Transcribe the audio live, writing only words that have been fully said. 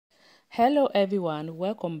Hello everyone,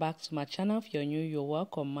 welcome back to my channel. If you're new, you're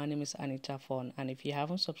welcome. My name is Anita Fon, and if you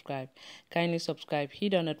haven't subscribed, kindly subscribe,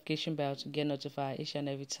 hit the notification bell to get notified each and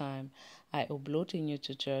every time I upload a new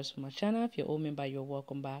tutorials for my channel. If you're old member, you're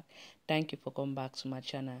welcome back. Thank you for coming back to my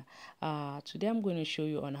channel. Today I'm going to show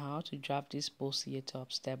you on how to draft this Bustier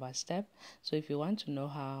top step by step. So if you want to know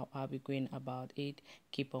how I'll be going about it,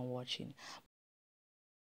 keep on watching.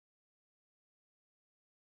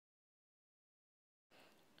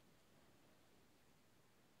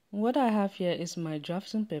 What I have here is my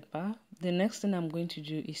drafting paper. The next thing I'm going to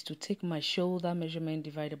do is to take my shoulder measurement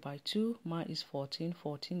divided by 2. Mine is 14.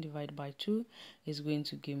 14 divided by 2 is going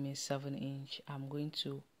to give me 7 inch. I'm going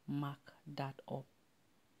to mark that up.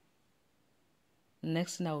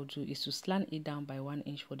 Next thing I will do is to slant it down by 1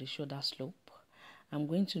 inch for the shoulder slope. I'm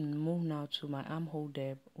going to move now to my armhole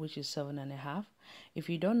depth, which is 7.5. If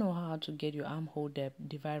you don't know how to get your armhole depth,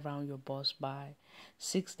 divide around your bust by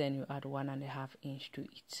 6, then you add 1.5 inch to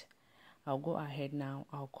it. I'll go ahead now,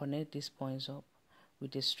 I'll connect these points up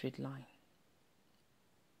with a straight line.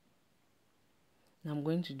 Now I'm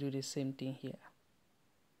going to do the same thing here.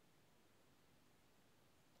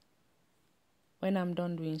 When I'm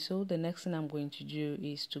done doing so, the next thing I'm going to do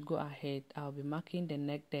is to go ahead, I'll be marking the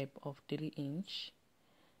neck depth of 3 inch,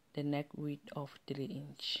 the neck width of 3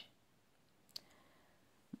 inch.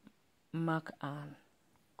 Mark and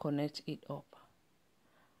connect it up.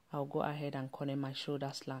 I'll go ahead and connect my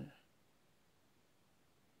shoulder slant.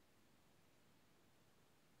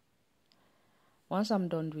 Once I'm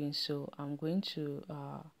done doing so, I'm going to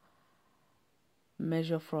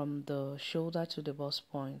measure from the shoulder to the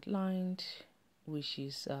bust point lined, which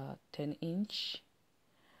is 10 inch.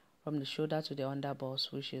 From the shoulder to the under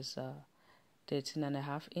bust, which is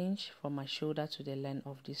 13.5 inch. From my shoulder to the length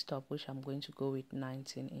of this top, which I'm going to go with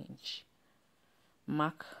 19 inch.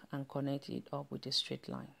 Mark and connect it up with a straight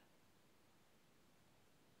line.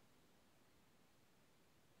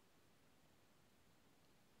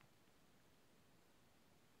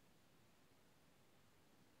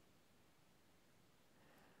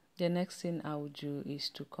 The next thing I will do is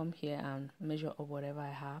to come here and measure up whatever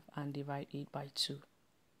I have and divide it by 2,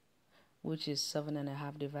 which is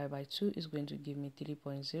 7.5 divided by 2 is going to give me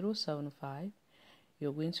 3.075.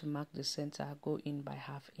 You're going to mark the center, go in by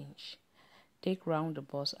 ½ inch. Take round the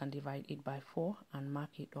bust and divide it by 4 and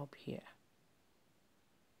mark it up here.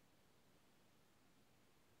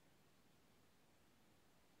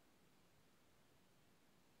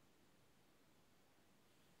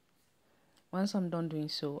 Once I'm done doing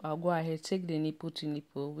so, I'll go ahead, take the nipple to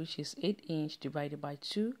nipple, which is 8 inch divided by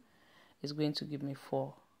 2 is going to give me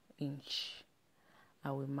 4 inch.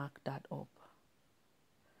 I will mark that up.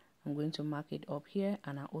 I'm going to mark it up here,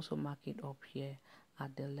 and I also mark it up here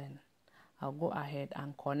at the length. I'll go ahead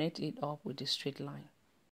and connect it up with a straight line.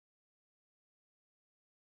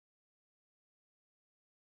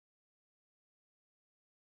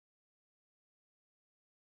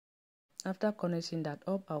 After connecting that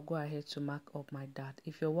up, I'll go ahead to mark up my dart.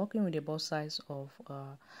 If you're working with a bust size of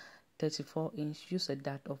 34 inch, use a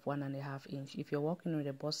dart of 1.5 inch. If you're working with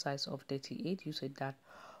a bust size of 38, use a dart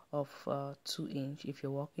of 2 inch. If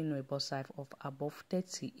you're working with a bust size of above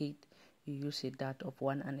 38, you use a dart of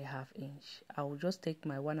 1.5 inch. I will just take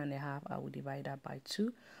my 1.5, I will divide that by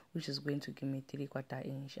 2, which is going to give me 3/4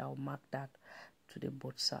 inch. I'll mark that to the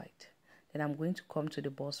both sides. Then I'm going to come to the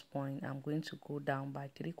bust point. I'm going to go down by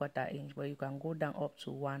 3/4 inch, but you can go down up to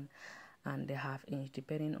 1.5 inch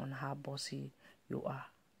depending on how bossy you are.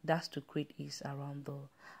 That's to create ease around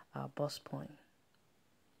the bust point.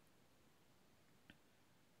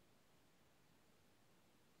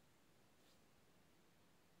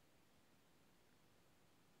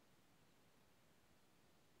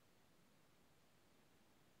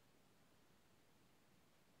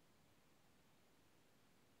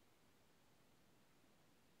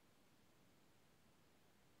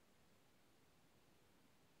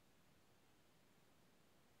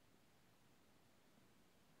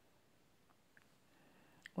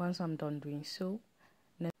 Once I'm done doing so,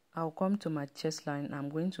 next I'll come to my chest line. I'm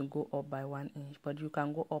going to go up by 1 inch, but you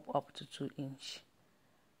can go up to 2 inch.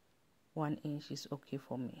 1 inch is okay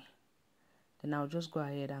for me. Then I'll just go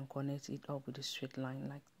ahead and connect it up with a straight line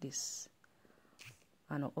like this,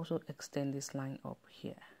 and I'll also extend this line up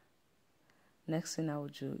here. Next thing I will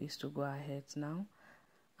do is to go ahead now.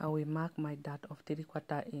 I will mark my dart of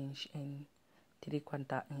 3/4 inch and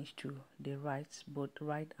 3/4 inch to the right, both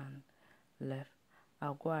right and left.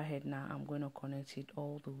 I'll go ahead now. I'm going to connect it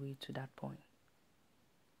all the way to that point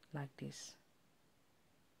like this,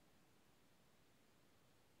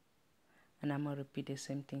 and I'm going to repeat the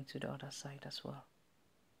same thing to the other side as well.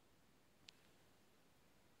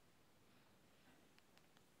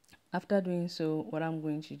 After doing so, what I'm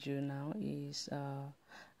going to do now is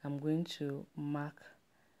I'm going to mark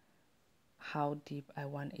how deep I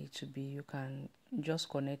want it to be. You can just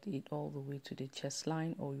connect it all the way to the chest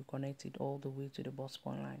line, or you connect it all the way to the bust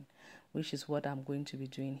point line, which is what I'm going to be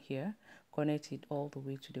doing here. Connect it all the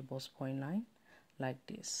way to the bust point line like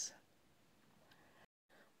this.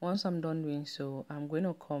 Once I'm done doing so, I'm going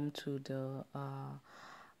to come to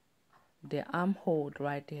the armhole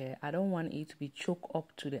right there. I don't want it to be choked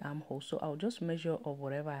up to the armhole, so I'll just measure of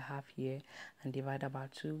whatever I have here and divide by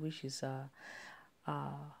 2, which is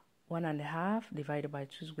 1.5 divided by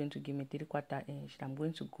 2 is going to give me 3/4 inch. I'm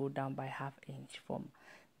going to go down by 1/2 inch from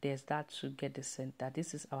there's that to get the center.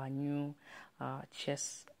 This is our new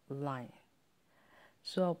chest line.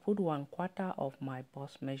 So I'll put 1/4 of my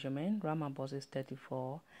bust measurement. Round my bust is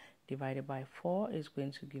 34 divided by 4 is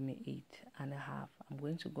going to give me 8.5. I'm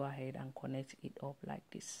going to go ahead and connect it up like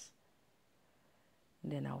this.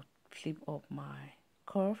 Then I'll flip up my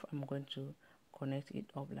curve. I'm going to connect it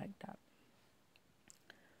up like that.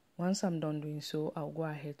 Once I'm done doing so, I'll go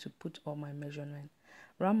ahead to put all my measurement.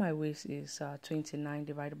 Round my waist is 29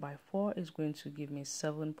 divided by 4 is going to give me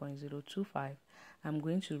 7.025. I'm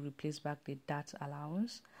going to replace back the dart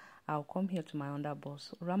allowance. I'll come here to my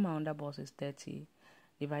underbust. Round my underbust is 30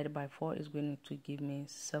 divided by 4 is going to give me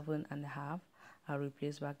 7.5. I'll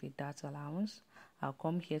replace back the dart allowance. I'll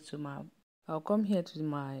come here to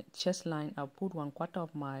my chest line. I'll put 1/4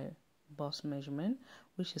 of my bust measurement,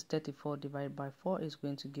 which is 34 divided by 4 is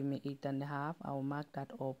going to give me 8.5. I will mark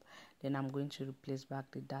that up. Then I'm going to replace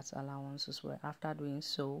back the dart allowance as well. After doing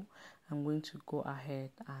so, I'm going to go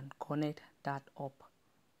ahead and connect that up.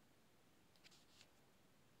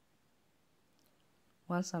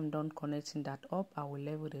 Once I'm done connecting that up, I will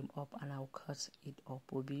level them up and I'll cut it up.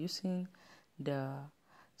 We'll be using the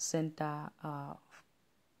center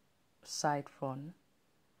side front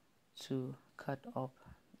to cut up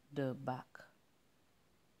the back.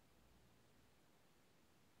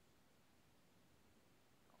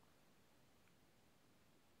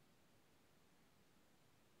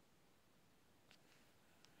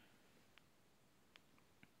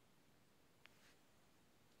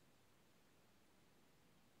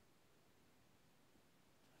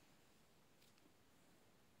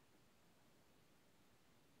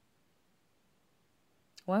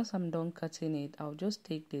 Once I'm done cutting it, I'll just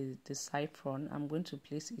take the side front. I'm going to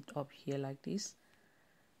place it up here like this,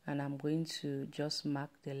 and I'm going to just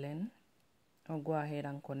mark the length. I'll go ahead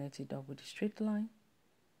and connect it up with a straight line,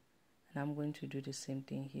 and I'm going to do the same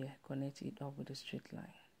thing here, connect it up with a straight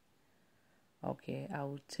line. Okay, I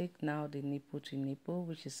will take now the nipple to nipple,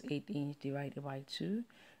 which is 8 inch divided by 2.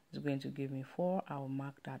 It's going to give me 4. I will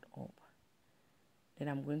mark that up. Then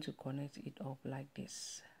I'm going to connect it up like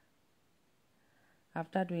this.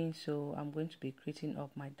 After doing so, I'm going to be creating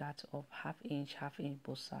up my dart of 1/2 inch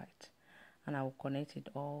both sides, and I will connect it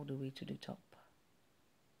all the way to the top.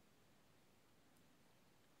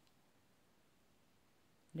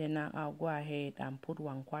 Then now I'll go ahead and put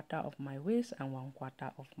 1/4 of my waist and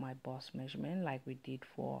 1/4 of my bust measurement like we did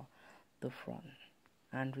for the front,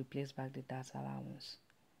 and replace back the dart allowance.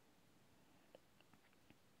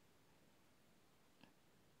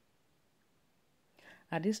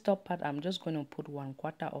 At this top part, I'm just going to put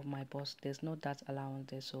 1/4 of my bust. There's no dart allowance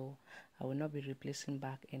there, so I will not be replacing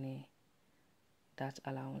back any dart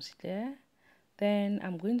allowance there. Then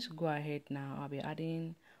I'm going to go ahead now. I'll be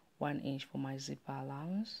adding 1 inch for my zipper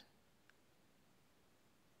allowance.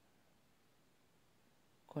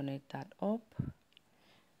 Connect that up.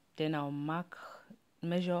 Then I'll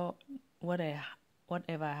measure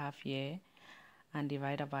whatever I have here, and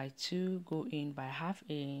divide it by 2. Go in by 1/2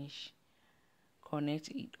 inch. Connect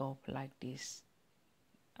it up like this.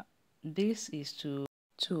 This is to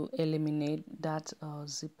eliminate that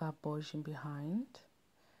zipper bulging behind.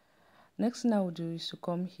 Next thing I will do is to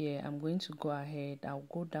come here. I'm going to go ahead. I'll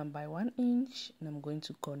go down by 1 inch, and I'm going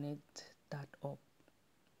to connect that up.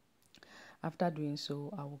 After doing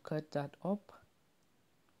so, I will cut that up.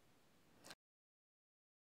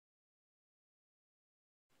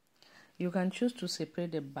 You can choose to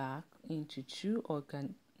separate the back into 2, or you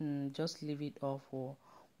can just leave it off for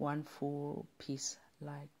one full piece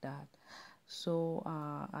like that. So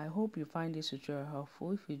I hope you find this tutorial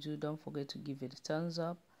helpful. If you do, don't forget to give it a thumbs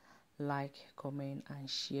up, like, comment and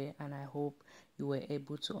share, and I hope you were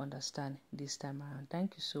able to understand this time around.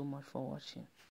 Thank you so much for watching.